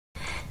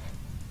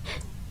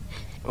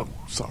I'm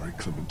sorry,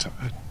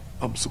 Clementine.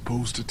 I'm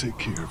supposed to take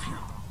care of you.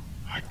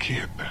 I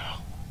can't now.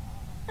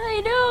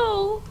 I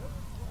know.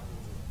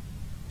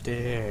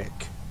 Dick.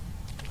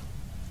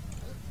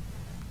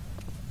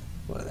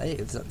 What are they?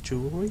 Is that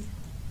jewelry?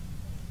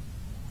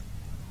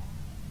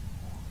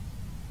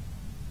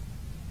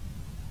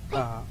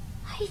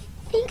 I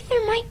think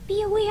there might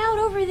be a way out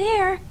over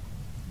there.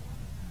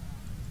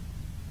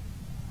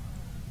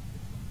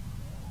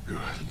 Good.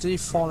 Did he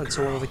fall Good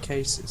into one of the girl.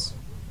 cases?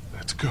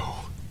 Let's go.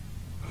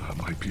 I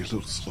might be a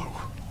little slow.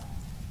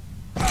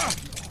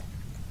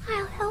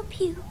 I'll help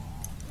you.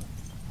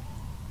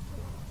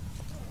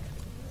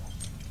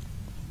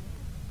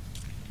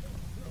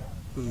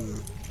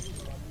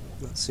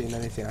 Not seeing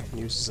anything I can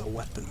use as a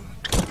weapon.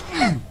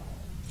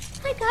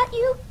 I got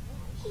you.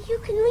 You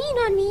can lean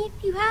on me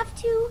if you have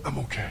to. I'm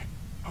okay.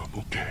 I'm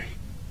okay.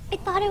 I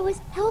thought I was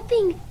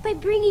helping by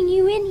bringing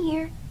you in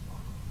here.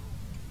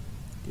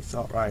 You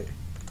thought right.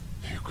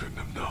 You couldn't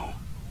have known.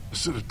 I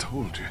should have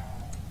told you.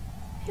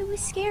 It was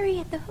scary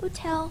at the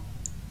hotel.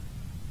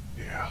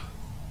 Yeah.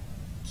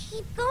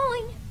 Keep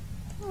going.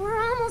 We're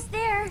almost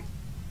there.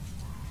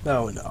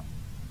 No, we're not.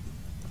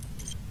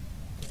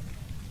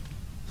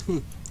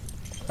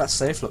 That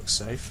safe looks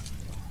safe.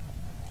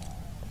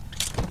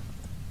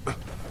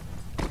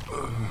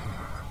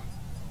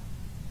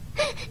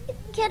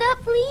 Get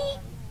up, Lee.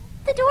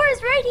 The door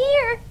is right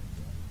here.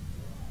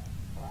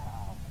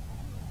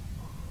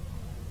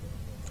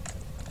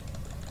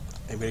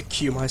 I'm gonna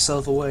cue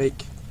myself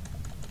awake.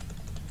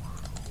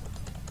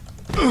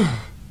 I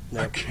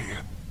Nope.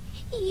 can't.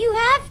 You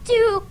have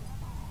to.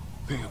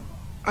 Damn,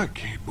 I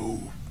can't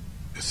move.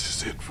 This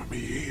is it for me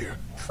here.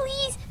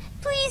 Please,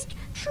 please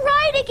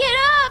try to get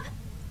up.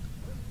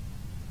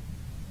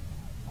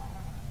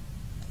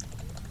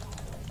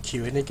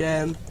 Queuing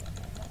again.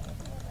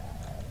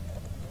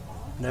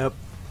 Nope.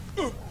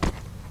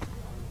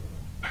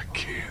 I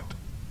can't.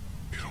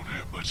 You don't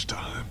have much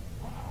time.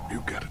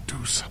 You gotta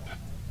do something.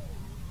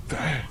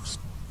 Fast.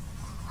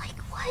 Like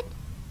what?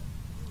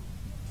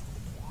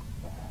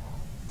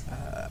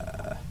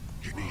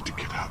 You need to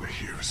get out of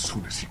here as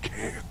soon as you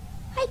can.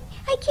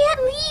 I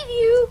can't leave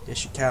you.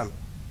 Yes, you can.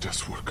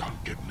 Just work on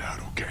getting out,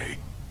 okay?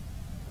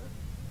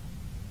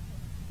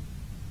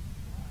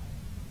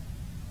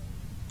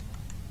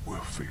 We'll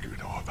figure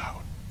it all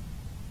out.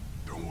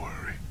 Don't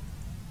worry.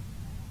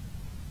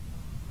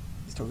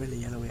 He's got really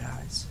yellowy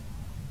eyes.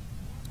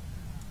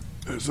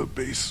 There's a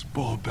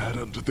baseball bat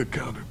under the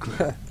counter,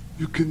 Clint.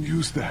 You can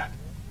use that.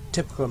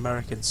 Typical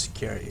American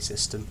security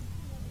system.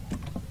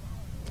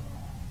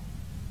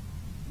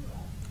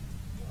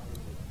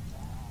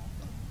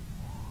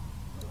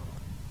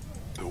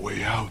 The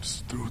way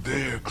out's through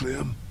there,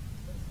 Clem.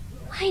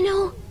 I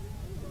know.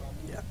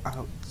 Yeah,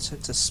 out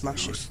to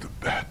smash Use it. the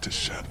bat to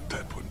shatter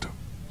that window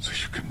so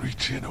you can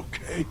reach in,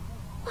 okay?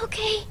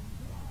 Okay.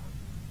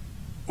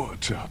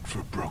 Watch out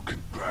for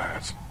broken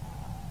glass.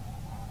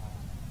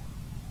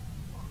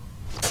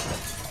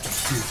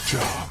 Good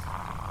job.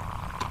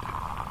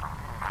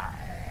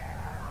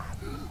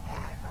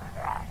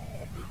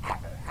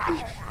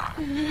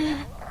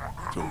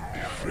 Don't be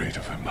afraid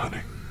of him,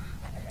 honey.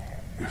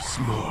 You're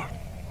smart.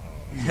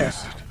 Use Yeah. it.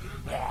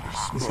 You're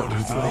He's smarter got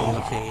than funny all.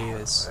 looking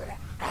ears.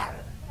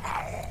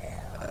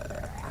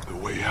 The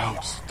way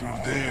out's through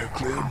there,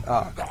 Clem.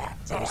 Ah,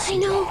 I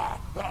know.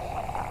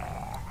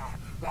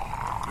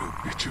 We'll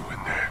get you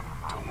in there.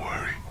 Don't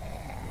worry.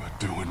 We're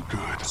doing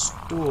good.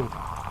 stool.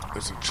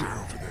 There's a chair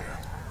over there.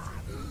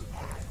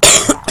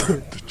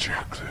 The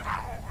chair, Clem.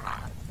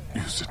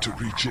 Use it to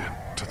reach in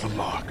to the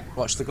lock.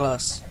 Watch the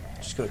glass.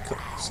 Just gonna cut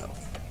yourself.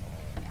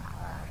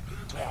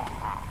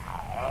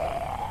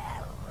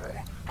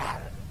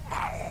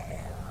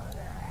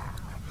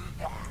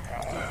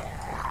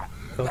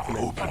 Open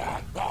it. Open it.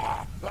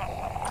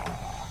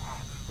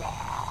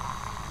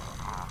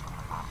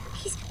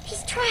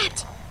 He's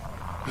trapped.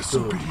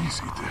 This'll be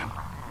easy then.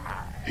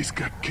 He's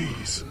got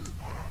keys.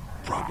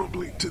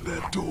 Probably to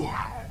that door.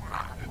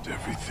 And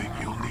everything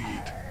you'll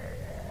need.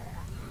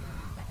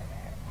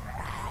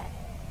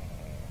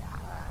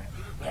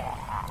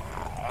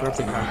 Grab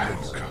the ground.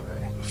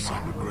 Handcuffs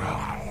on the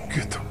ground.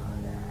 Get them.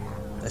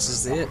 This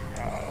is it.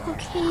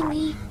 Okay,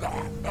 Lee.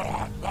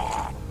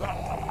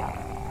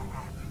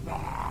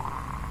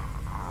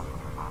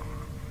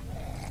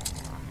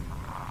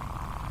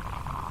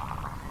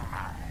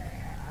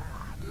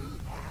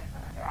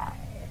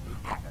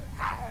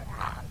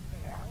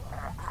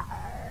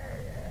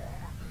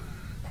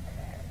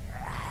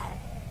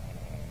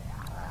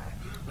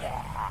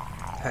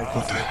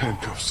 Put the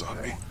handcuffs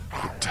on me.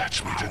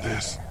 Attach me to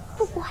this.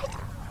 What?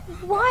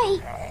 Why?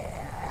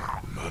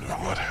 No matter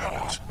what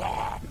happens,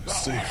 you're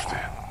safe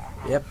then.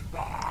 Yep.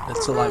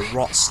 Until I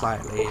rot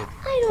slightly and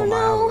I pull don't my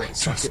arm know. away.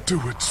 Just do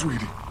it,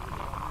 sweetie.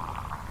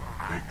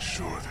 Make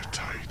sure they're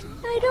tight.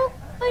 I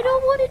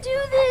don't want to do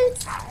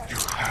this.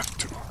 You have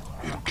to.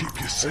 It'll keep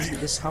you Isn't safe.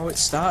 this how it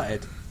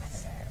started?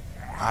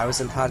 I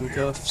was in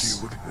handcuffs.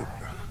 Deal with him.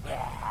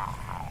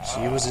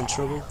 She was in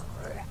trouble.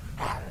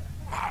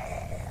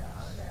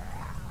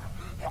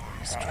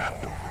 He's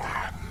strapped over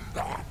there.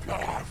 If you're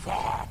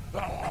careful,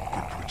 you'll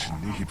get what you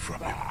need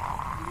from him.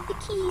 The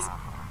keys,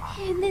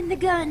 and then the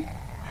gun.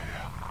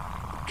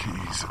 The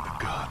keys and the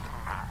gun.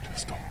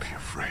 Just don't be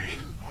afraid.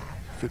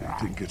 If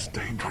anything gets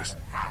dangerous,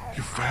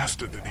 you're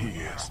faster than he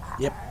is.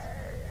 Yep.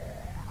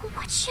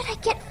 What should I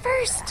get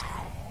first?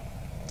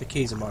 The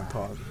keys are more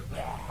important.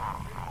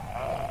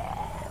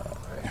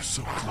 You're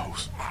so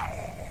close.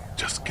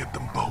 Just get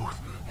them both.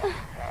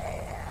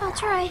 I'll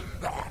try.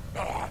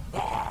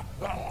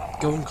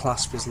 Gun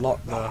clasp is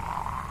locked though.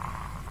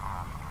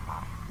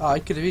 Oh, I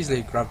could have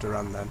easily grabbed her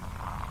hand then.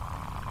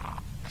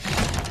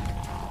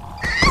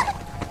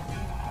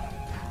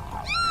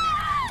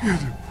 Get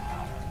him!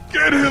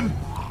 Get him!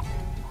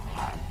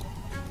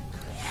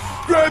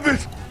 Grab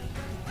it!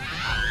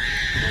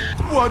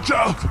 Watch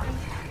out!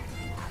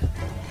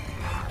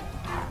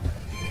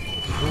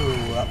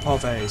 Ooh, that poor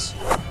vase.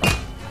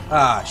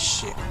 Ah,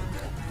 shit.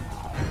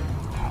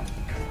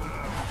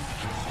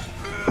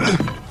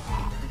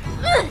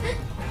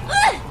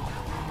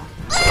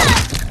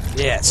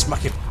 Yeah,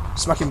 smack him.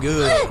 Smack him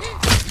good.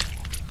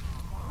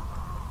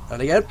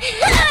 And again.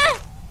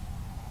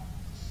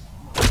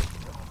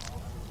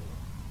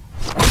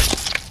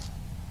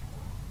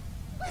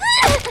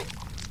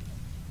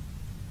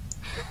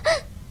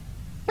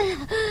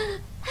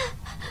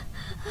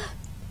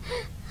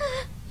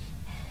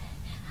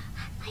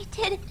 I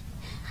did it.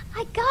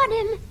 I got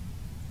him.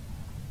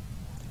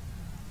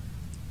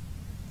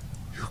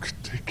 You can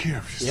take care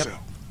of yourself.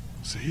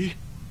 See?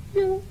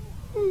 No,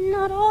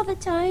 not all the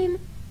time.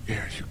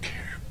 Yeah, you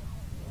can.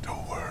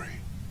 Don't worry.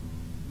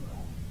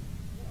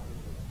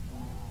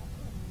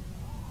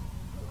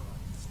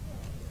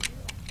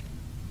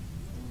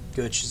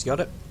 Good, she's got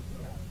it.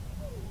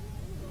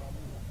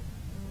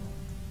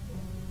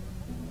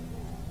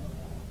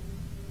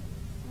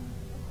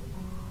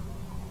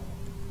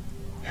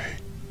 Hey.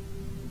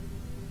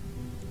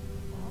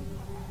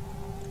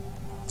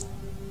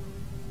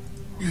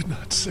 You're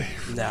not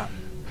safe. Nah.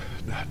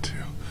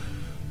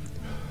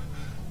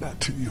 Not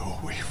till you're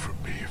away from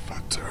me if I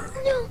turn.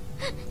 No,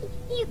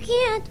 you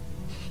can't.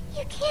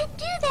 You can't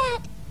do that.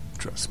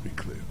 Trust me,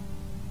 Clem.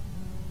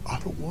 I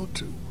don't want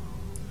to.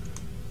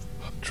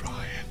 I'm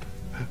trying.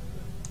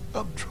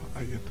 I'm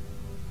trying.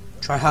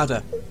 Try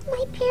harder.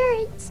 My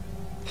parents.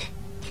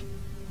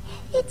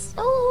 It's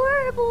so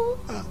horrible.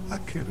 I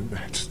can't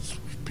imagine,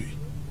 sweet pea.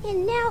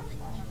 And now,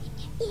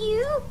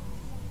 you?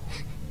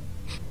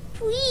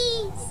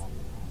 Please.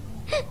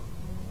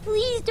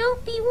 Please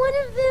don't be one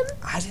of them.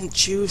 I didn't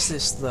choose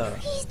this though.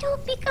 Please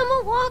don't become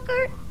a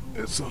walker.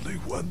 There's only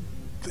one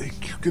thing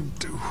you can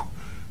do.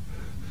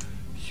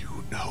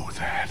 You know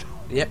that.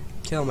 Yep,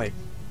 kill me.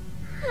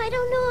 I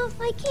don't know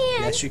if I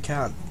can. Yes, you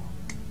can.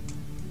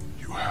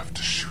 You have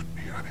to shoot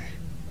me, honey.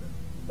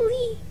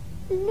 Please,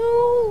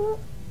 no.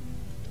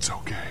 It's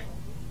okay.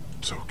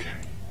 It's okay.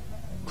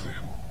 Clem,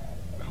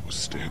 I was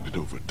standing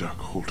over Doug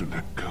holding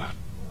that gun.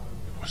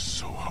 It was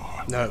so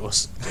hard. No, it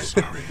was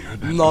Sorry, you're in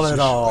that not at position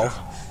all.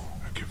 now.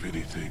 I'd give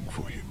anything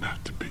for you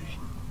not to be.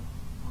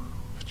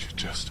 But you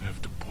just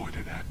have to point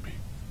it at me.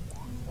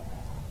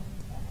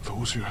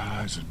 Close your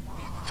eyes and be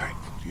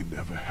thankful you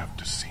never have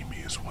to see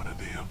me as one of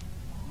them.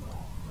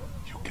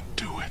 You can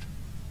do it.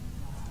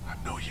 I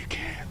know you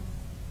can.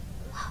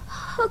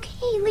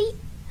 Okay, Lee.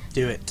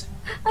 Do it.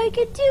 I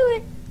can do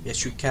it.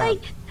 Yes, you can.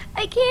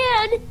 I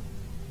can.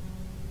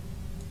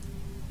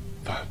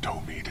 I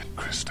don't need it,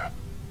 Krista.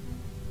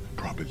 They're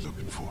probably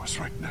looking for us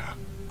right now.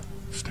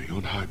 Stay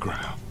on high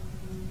ground.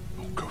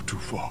 Don't go too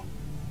far.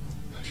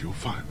 You'll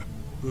find them.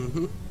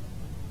 Mm-hmm.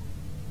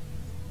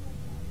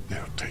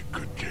 They'll take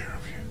good care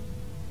of you.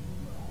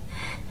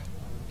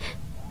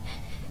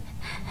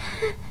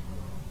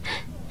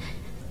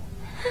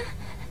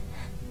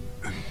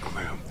 And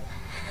Clem,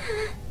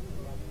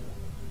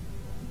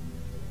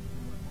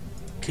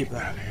 Keep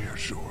that that. hair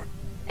short.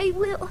 I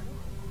will.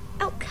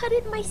 I'll cut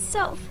it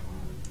myself.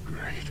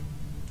 Great.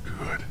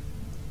 Good.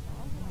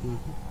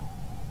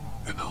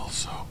 And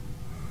also,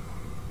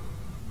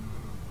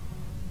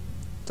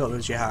 Don't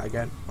lose your hat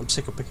again. I'm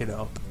sick of picking it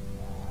up.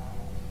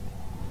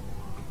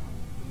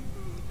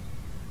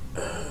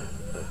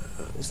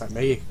 It's like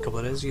me a couple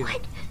of days ago.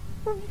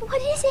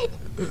 What is it?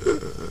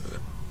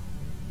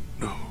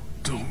 no,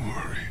 don't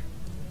worry.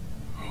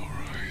 All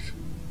right.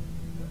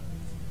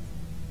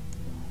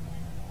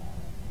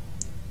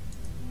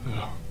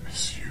 I'll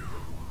miss you.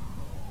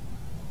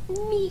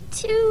 Me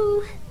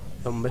too.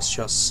 You'll miss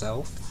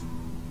yourself.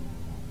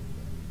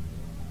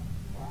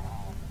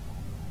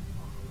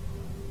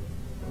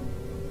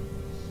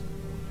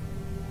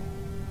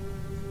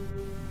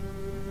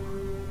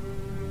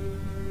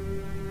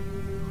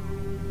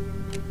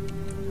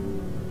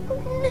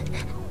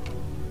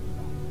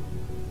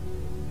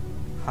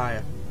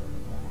 Higher.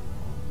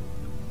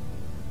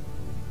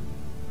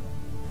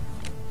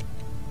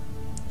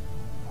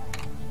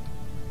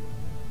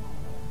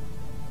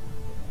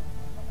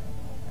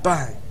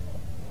 Bang!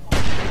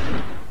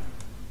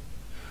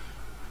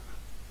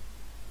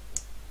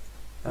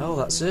 Oh,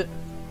 that's it.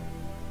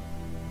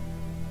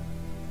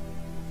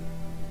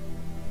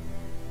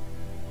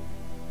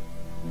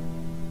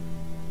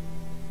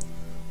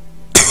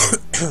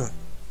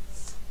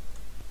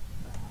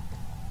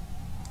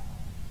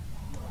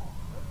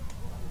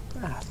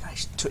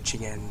 Nice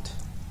touching end.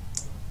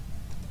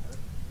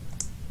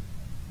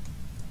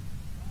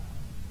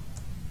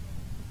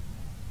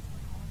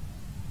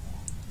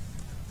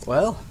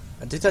 Well,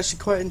 I did actually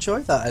quite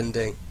enjoy that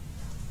ending.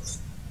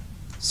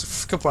 So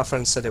a couple of my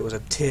friends said it was a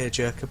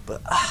tearjerker,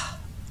 but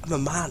I'm a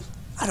man.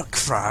 I don't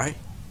cry.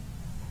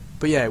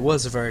 But yeah, it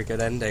was a very good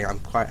ending. I'm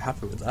quite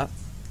happy with that.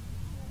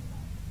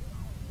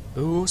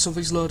 Ooh,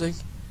 something's loading.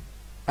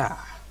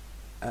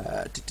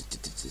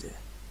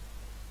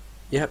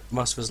 Yep,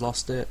 most of us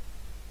lost it.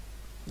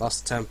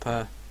 Lost the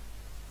temper.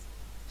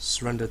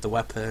 Surrendered the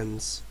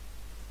weapons.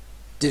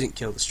 Didn't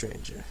kill the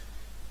stranger.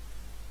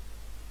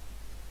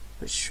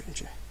 Which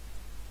stranger?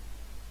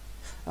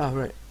 Oh,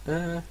 right.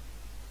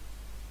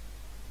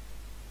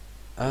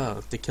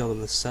 Oh, they killed him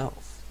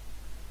themselves.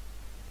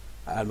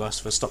 And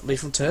most of us stopped me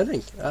from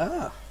turning.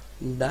 Ah,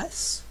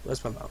 nice.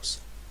 Where's my mouse?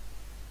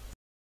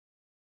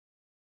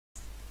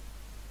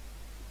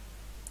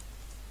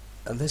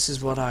 And this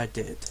is what I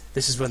did.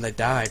 This is when they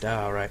died.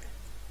 Ah, right.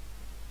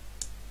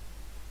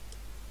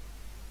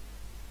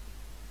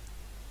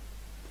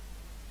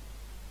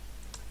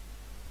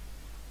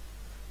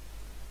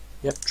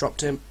 Yep,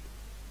 dropped him.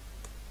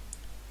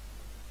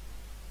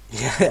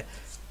 Yeah,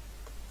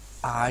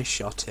 I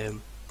shot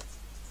him.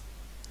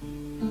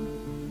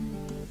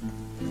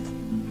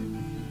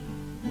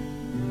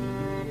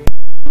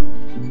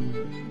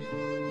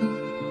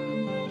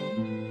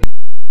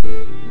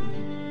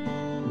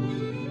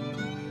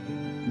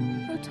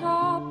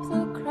 Atop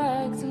the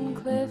crags and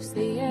cliffs,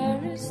 the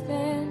air is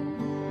thin.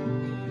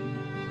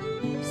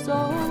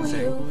 So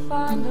you'll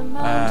find a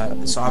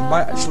mountain. So I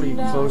might actually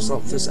close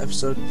off this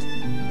episode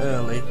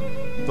early,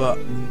 but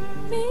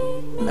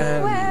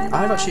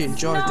I've actually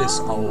enjoyed this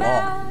a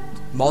lot,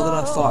 more than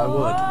I thought I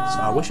would. So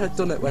I wish I'd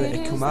done it when it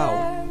had come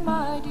out,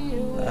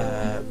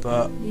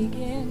 but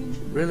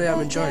really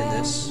I'm enjoying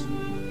this.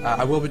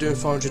 I will be doing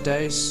 400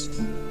 days.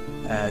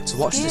 To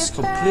watch this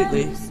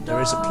completely,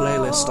 there is a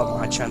playlist on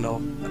my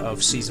channel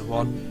of Season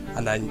 1,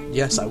 and then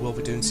yes, I will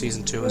be doing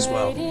Season 2 as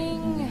well.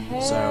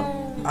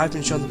 So, I've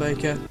been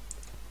Seanthebaker.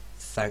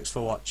 Thanks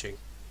for watching.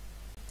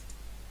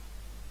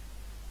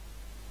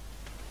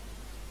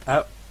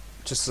 Oh,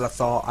 just as I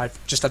thought,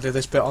 I've just added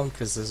this bit on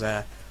because there's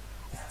I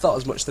thought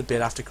as much there'd be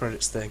an after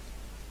credits thing.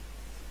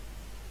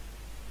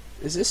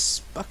 Is this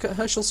back at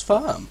Herschel's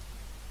farm?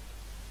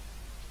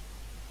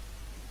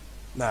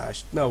 Nah,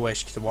 no way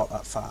she could have walked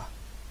that far.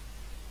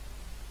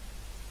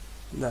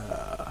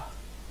 Nah.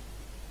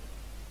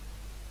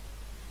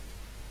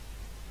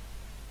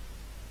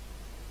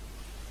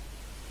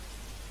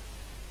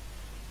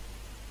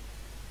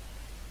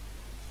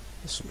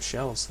 There's some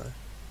shells there.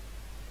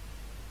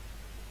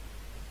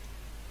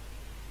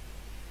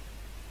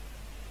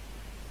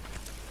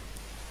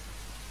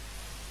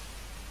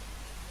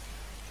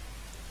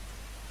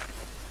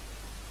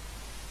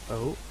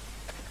 Oh.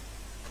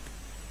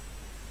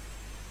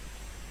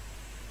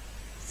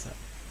 Is that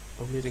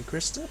Omid and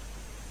Krista?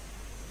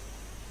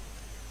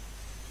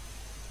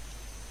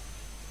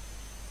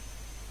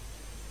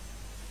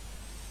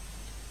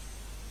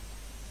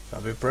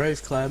 Gotta be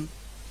brave, Clem.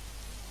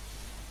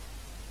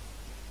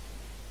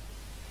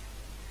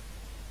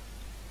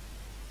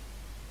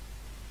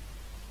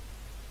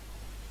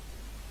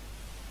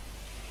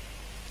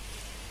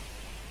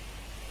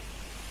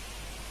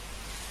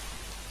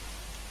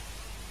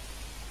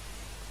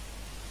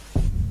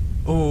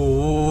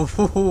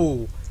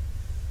 Oh,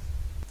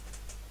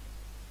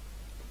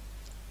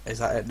 is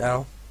that it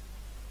now?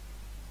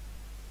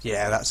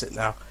 Yeah, that's it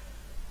now.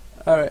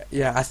 Alright,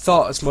 yeah, I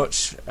thought as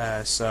much,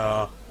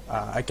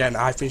 again,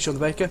 I've been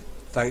Seanthebaker.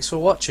 Thanks for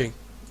watching.